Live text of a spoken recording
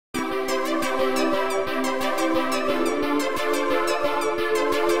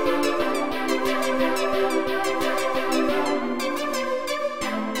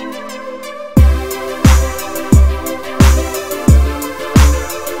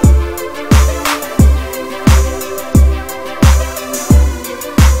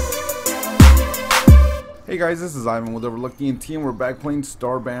guys, this is Ivan with OverlookeDENT, and we're back playing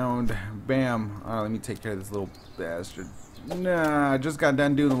Starbound. Bam. Let me take care of this little bastard. Nah, I just got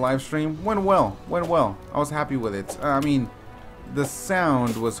done doing the live stream. Went well. I was happy with it. I mean, the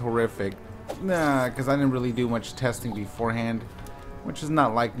sound was horrific. Nah, because I didn't really do much testing beforehand, which is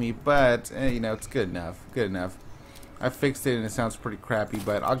not like me, but, you know, it's good enough. Good enough. I fixed it and it sounds pretty crappy,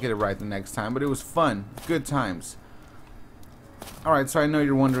 but I'll get it right the next time. But it was fun. Good times. Alright, so I know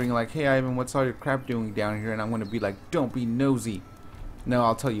you're wondering, like, hey Ivan, what's all your crap doing down here? And I'm going to be like, don't be nosy. No,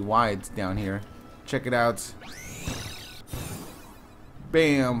 I'll tell you why it's down here. Check it out.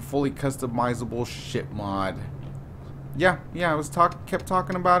 Bam, fully customizable ship mod. Yeah, I was kept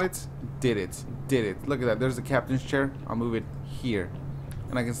talking about it. Did it. Look at that, there's the captain's chair. I'll move it here.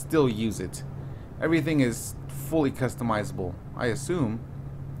 And I can still use it. Everything is fully customizable, I assume.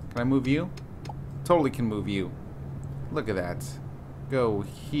 Can I move you? Totally can move you. Look at that. Go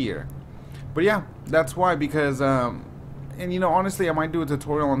here. But yeah, that's why, because and you know, honestly, I might do a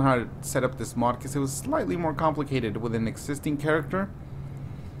tutorial on how to set up this mod because it was slightly more complicated with an existing character.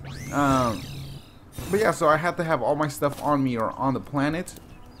 But yeah, so I had to have all my stuff on me or on the planet,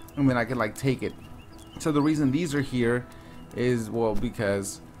 and then I could like take it. So the reason these are here is, well,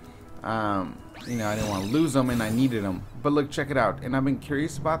 because you know, I didn't want to lose them and I needed them. But look, check it out. And I've been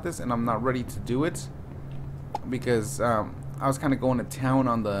curious about this and I'm not ready to do it because I was kind of going to town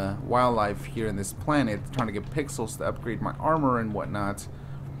on the wildlife here in this planet, trying to get pixels to upgrade my armor and whatnot.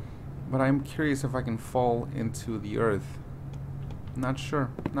 But I'm curious if I can fall into the earth. Not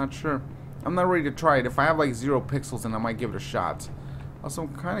sure. I'm not ready to try it. If I have like 0 pixels, then I might give it a shot. Also,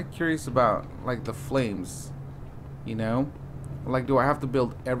 I'm kind of curious about like the flames. You know, like, do I have to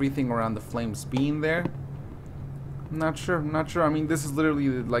build everything around the flames being there? I'm not sure. I mean, this is literally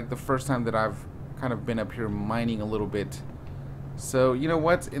like the first time that I've kind of been up here mining a little bit. So you know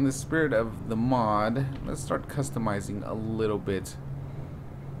what, in the spirit of the mod, let's start customizing a little bit.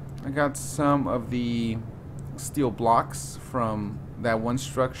 I got some of the steel blocks from that one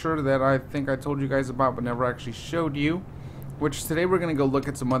structure that I think I told you guys about but never actually showed you, which today we're gonna go look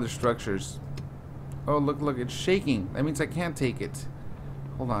at some other structures. Oh, look, it's shaking. That means I can't take it.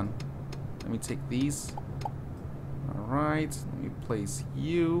 Hold on, let me take these. Alright, let me place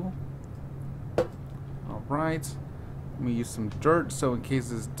you. Alright, let me use some dirt so in case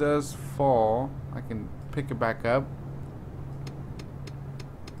this does fall, I can pick it back up.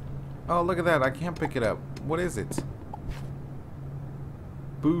 Oh, look at that, I can't pick it up. What is it?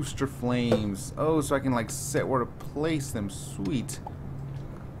 Booster flames. Oh, so I can like set where to place them. Sweet.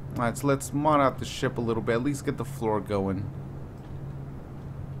 Alright, so let's mod out the ship a little bit. At least get the floor going.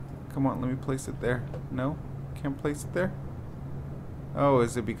 Come on, let me place it there. No? Can't place it there? Oh,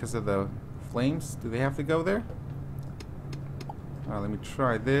 is it because of the flames? Do they have to go there? Alright, let me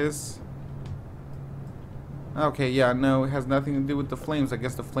try this. Okay, yeah, no, it has nothing to do with the flames. I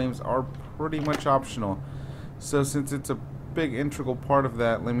guess the flames are pretty much optional. So since it's a big integral part of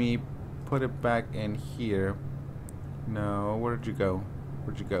that, let me put it back in here. No, where'd you go?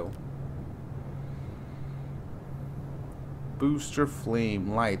 Booster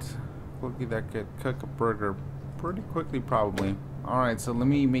flame light. Cookie that could cook a burger pretty quickly, probably. Alright, so let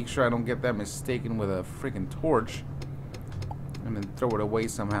me make sure I don't get that mistaken with a freaking torch and then throw it away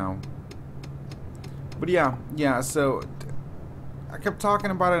somehow. But yeah, so I kept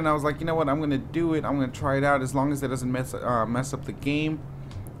talking about it and I was like, you know what, I'm gonna do it. I'm gonna try it out. As long as it doesn't mess up the game,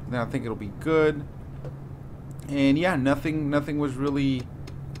 then I think it'll be good. And yeah, nothing was really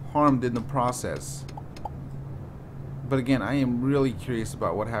harmed in the process. But again, I am really curious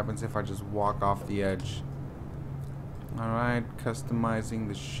about what happens if I just walk off the edge. Alright, customizing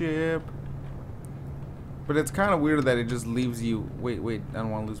the ship. But it's kind of weird that it just leaves you... Wait, I don't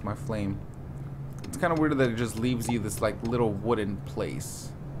want to lose my flame. It's kind of weird that it just leaves you this like little wooden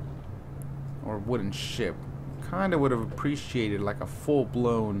place. Or wooden ship. Kind of would have appreciated like a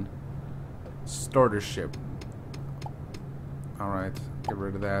full-blown starter ship. Alright, get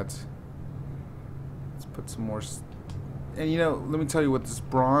rid of that. Let's put some more... And you know, let me tell you what, this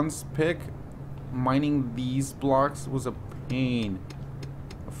bronze pick, mining these blocks was a pain.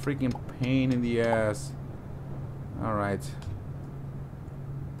 A freaking pain in the ass. Alright.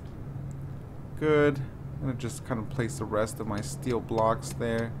 Good. I'm gonna just kind of place the rest of my steel blocks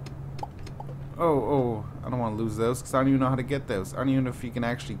there. Oh, I don't want to lose those because I don't even know how to get those. I don't even know if you can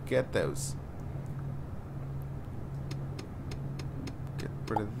actually get those. Get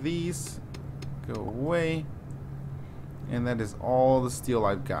rid of these. Go away. And that is all the steel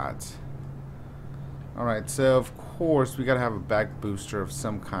I've got. Alright, so of course we gotta have a back booster of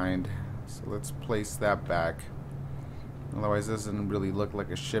some kind. So let's place that back. Otherwise, it doesn't really look like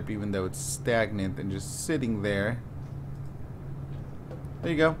a ship, even though it's stagnant and just sitting there.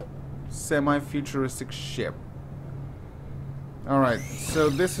 There you go. Semi-futuristic ship. Alright, so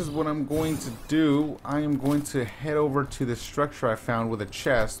this is what I'm going to do. I am going to head over to the structure I found with a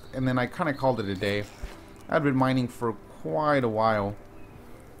chest, and then I kind of called it a day. I've been mining for quite a while.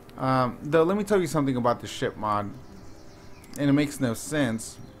 Though, let me tell you something about the ship mod, and it makes no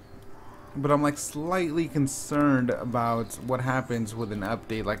sense, but I'm like slightly concerned about what happens with an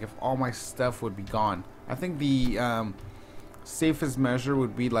update, like if all my stuff would be gone. I think the safest measure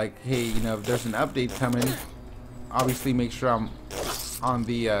would be like, hey, you know, if there's an update coming, obviously make sure I'm on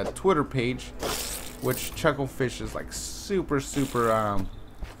the Twitter page, which Chucklefish is like super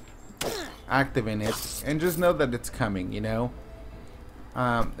active in it, and just know that it's coming, you know.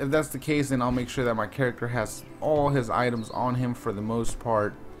 If that's the case, then I'll make sure that my character has all his items on him for the most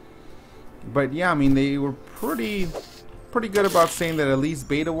part. But yeah, I mean, they were pretty good about saying that at least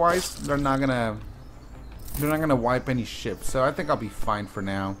beta wise they're not gonna wipe any ships, so I think I'll be fine for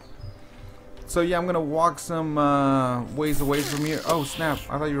now. So yeah, I'm gonna walk some ways away from here. Oh snap,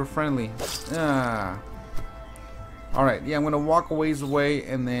 I thought you were friendly. Alright, yeah, I'm gonna walk a ways away,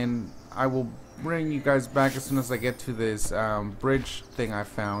 and then I will bring you guys back as soon as I get to this bridge thing I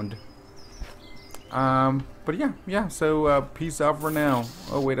found. But yeah, so peace out for now.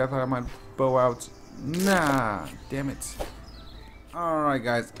 Oh wait, I thought I might bow out. Nah, damn it. Alright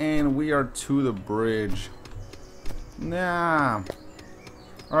guys, and we are to the bridge. Nah.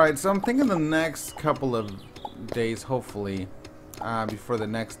 Alright, so I'm thinking the next couple of days, hopefully, before the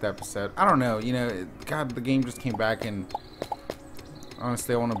next episode. I don't know, you know, God, the game just came back, and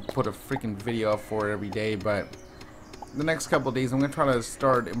honestly, I want to put a freaking video up for it every day, but the next couple of days, I'm going to try to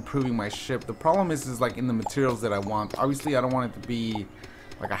start improving my ship. The problem is like in the materials that I want. Obviously, I don't want it to be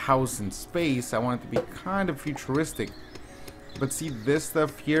like a house in space. I want it to be kind of futuristic. But see, this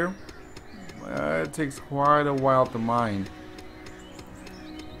stuff here, it takes quite a while to mine.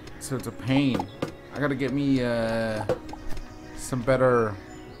 So it's a pain. I gotta get me a better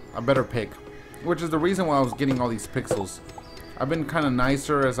pick, which is the reason why I was getting all these pixels. I've been kind of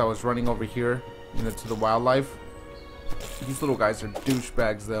nicer as I was running over here, you know, to the wildlife. These little guys are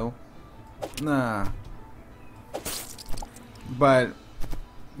douchebags, though. Nah. But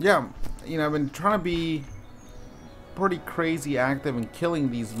yeah, you know, I've been trying to be pretty crazy active in killing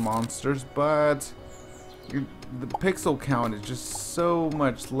these monsters, but the pixel count is just so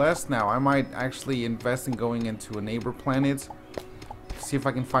much less now. I might actually invest in going into a neighbor planet, see if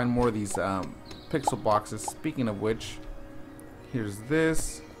I can find more of these pixel boxes. Speaking of which, here's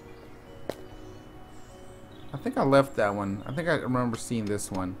this. I think I left that one. I think I remember seeing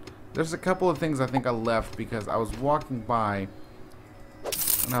this one. There's a couple of things I think I left because I was walking by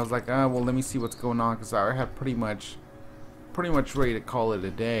and I was like, well, let me see what's going on, because I had pretty much ready to call it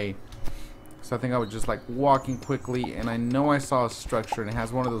a day. So I think I was just like walking quickly, and I know I saw a structure, and it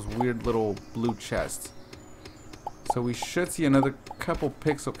has one of those weird little blue chests. So we should see another couple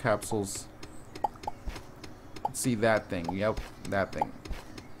pixel capsules. Let's see that thing. Yep, that thing.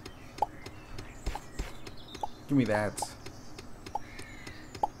 Give me that.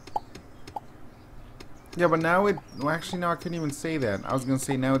 Yeah, but now it... Well, actually, no, I couldn't even say that. I was going to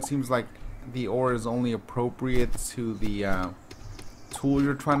say now it seems like the ore is only appropriate to the tool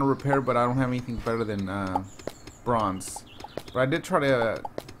you're trying to repair, but I don't have anything better than bronze. But I did try to...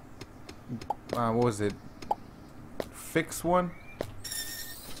 what was it? Fix one?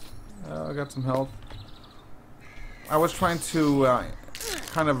 I got some health. I was trying to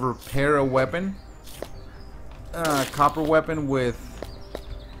kind of repair a weapon. Copper weapon with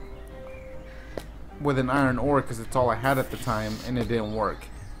an iron ore, because it's all I had at the time, and it didn't work.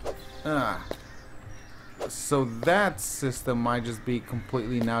 So that system might just be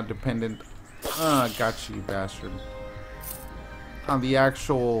completely now dependent, got you, bastard, on the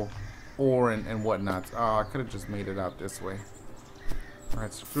actual ore and whatnot. I could have just made it out this way.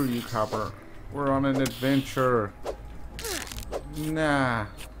 Alright, screw you, copper. We're on an adventure. Nah.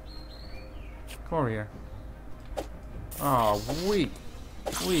 Come over here. Oh, weak.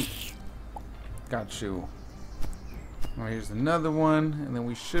 Got you. Alright, here's another one, and then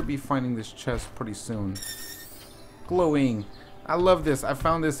we should be finding this chest pretty soon. Glowing. I love this. I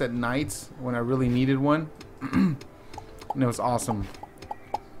found this at night when I really needed one. And it was awesome.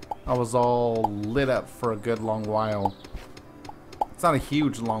 I was all lit up for a good long while. It's not a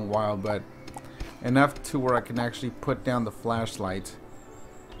huge long while, but enough to where I can actually put down the flashlight.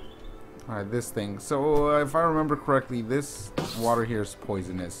 Alright, this thing. So, if I remember correctly, this water here is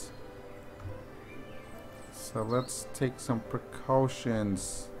poisonous. So, let's take some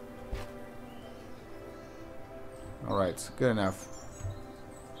precautions. Alright, good enough.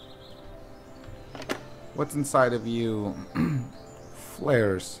 What's inside of you?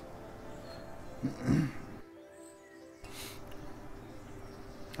 Flares.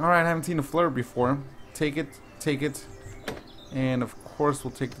 Alright, I haven't seen a flare before. Take it, take it. And of course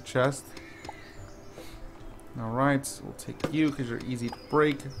we'll take the chest. Alright, we'll take you because you're easy to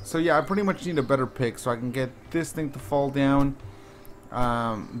break. So yeah, I pretty much need a better pick so I can get this thing to fall down.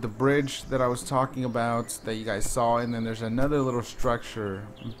 The bridge that I was talking about that you guys saw, and then there's another little structure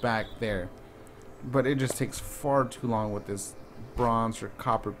back there. But it just takes far too long with this bronze or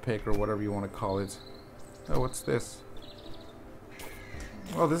copper pick or whatever you want to call it. Oh, what's this?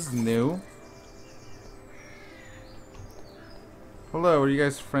 Oh, this is new. Hello, are you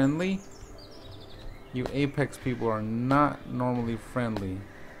guys friendly? You Apex people are not normally friendly.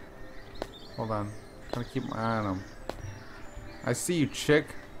 Hold on. I'm trying to keep my eye on them. I see you,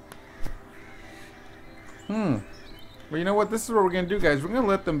 chick. Well, you know what? This is what we're going to do, guys. We're going to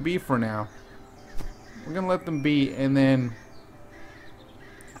let them be for now. We're going to let them be, and then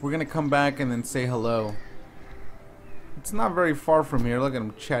we're going to come back and then say hello. It's not very far from here. Look at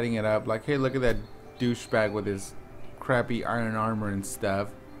him chatting it up. Like, hey, look at that douchebag with his crappy iron armor and stuff.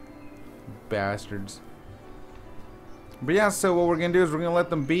 Bastards. But yeah, so what we're gonna do is we're gonna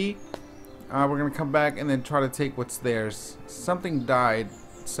let them be. We're gonna come back and then try to take what's theirs. Something died,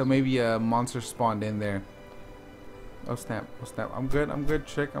 so maybe a monster spawned in there. Oh snap, oh snap. I'm good,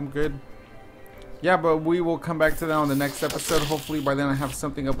 chick, I'm good. Yeah, but we will come back to that on the next episode. Hopefully by then I have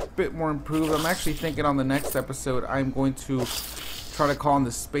something a bit more improved. I'm actually thinking on the next episode I'm going to try to call on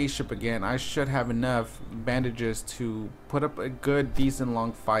the spaceship again. I should have enough bandages to put up a good, decent,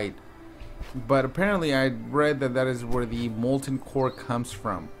 long fight. But apparently I read that that is where the molten core comes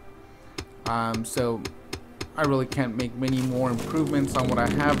from. So I really can't make many more improvements on what I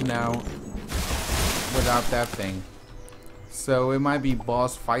have now without that thing. So it might be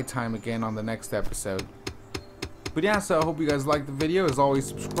boss fight time again on the next episode. But yeah, so I hope you guys liked the video. As always,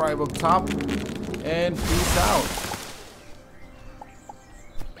 subscribe up top and peace out.